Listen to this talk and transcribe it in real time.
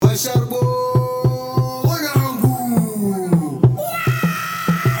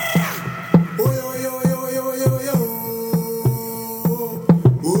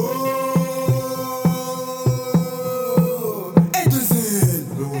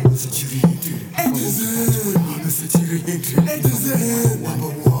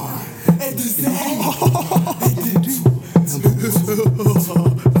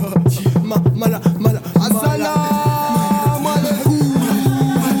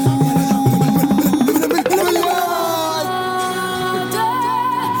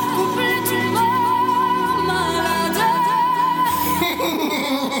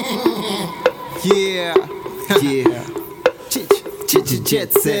Yeah, yeah.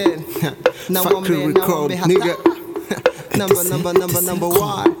 Jetson. Factory record, nigga. Number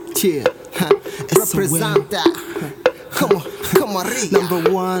one. Yeah. Represent that. Come on, number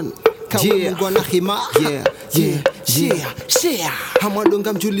one. Yeah, yeah.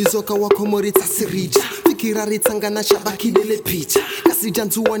 Hamadonga mjulizoka wako morita sirija. Fikira ritanga na shabaki dele picha.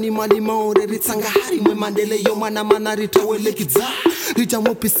 Kasijantuwa ni mali maore ritanga hari mwe mandele yo mana ritawele kiza. Rija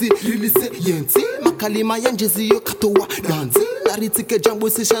mopisi rilise yenti. Makalima yanjezi yo katowa danzi. Naritike jambo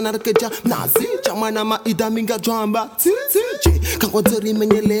sisha narkeja nazi. Chamana maida minga jamba. Kankotori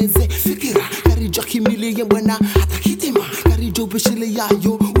menyeleze. Fikira karija kimili yembwana hata kitima. Karijo beshile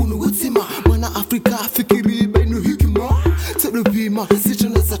yayo unugutima. Mana Afrika fikiri benu hikima. Terubima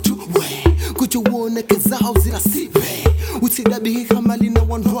sichoneza tuwe. Kuchuone kezao zila sibe. Utidabi hamali na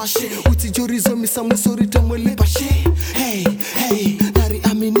wanrwashe. Utijorizo misamusori tamwele pashe. Hey, nari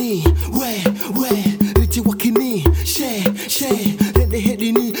amini. We, riti wakini. She, rende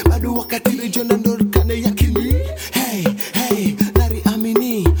hedini. Badu wakati rejona ndorkane yakini. Hey, nari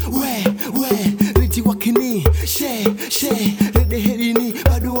amini. We, riti wakini. She, rende hedini.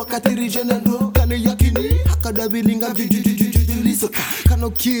 Badu wakati rejona ndorkane yakini. Hakada bilinga lisoka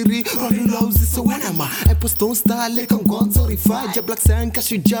kanokiri rorila uziso wanama eposton style kangonzo rifaja black sang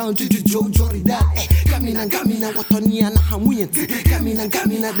kashuja juju jorida gamina watonia na hamuyenti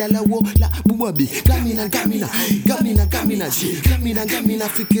gamina dalawo la bubabi gamina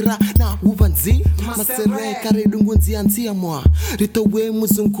fikira na ubanzi masere kare dungunzi antia mwa ritowe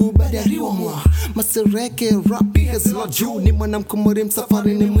muzungu badariwa mwa masere ke rapi heslo juu ni mwanamkomori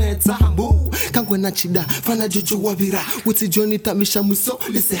msafari ni mweta hambu kangwe na chida fana juju wabira uti joni tamisha muso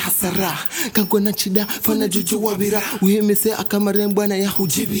lise hasara kangwe na chida fana juju wabira uhimese akamarembwa na ya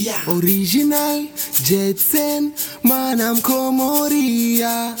hujibia original Jetson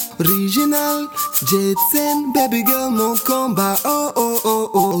manamkomoria original Jetson baby girl mokomba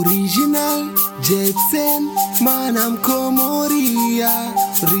oh original Jetson manamkomoria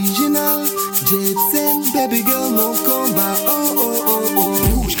original Jetson baby girl mokomba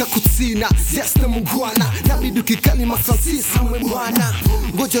oh kakutsina zesta mugwana nabiduki kalima Francis hamwe mwana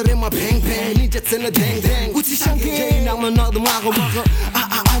ngojore ma bang ni Jetson dang utishange na manado mago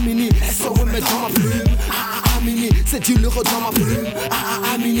amini so we met dans ma plume amini c'est tu le dans ma plume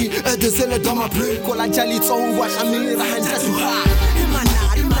amini de celle dans ma plume kola jali to wash amira hanja suha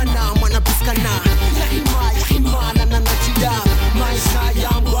imana mwana piskana ya na chida maisha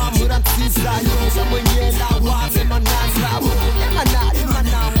yangu amuratiza yo mwenye na waze mananza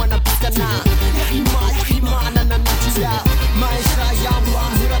imana mwana piskana ya na chida maisha yangu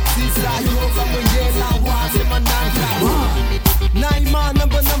amuratiza yo mwenye na waze mananza Naima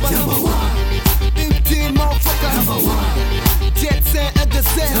number one. Empty motherfucker number one. Jetson at the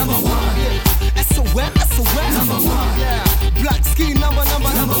set number one. Yeah. SOM number one. Yeah. Black skin number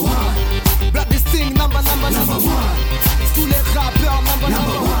one. Black this thing number one. Tous les rappeurs number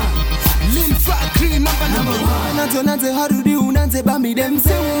one. Lil Factory number one. Nanze harudi unanze bami demse.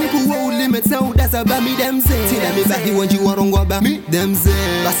 Nikuwa ulimete udasa bami demse. Tina mi bahi wanji warongwa bami demse.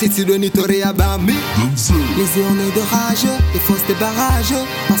 Basi tido ni torea bami demse. Les on est de rage, les fausses des barrages.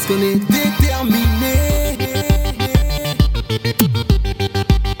 Parce qu'on est déterminés.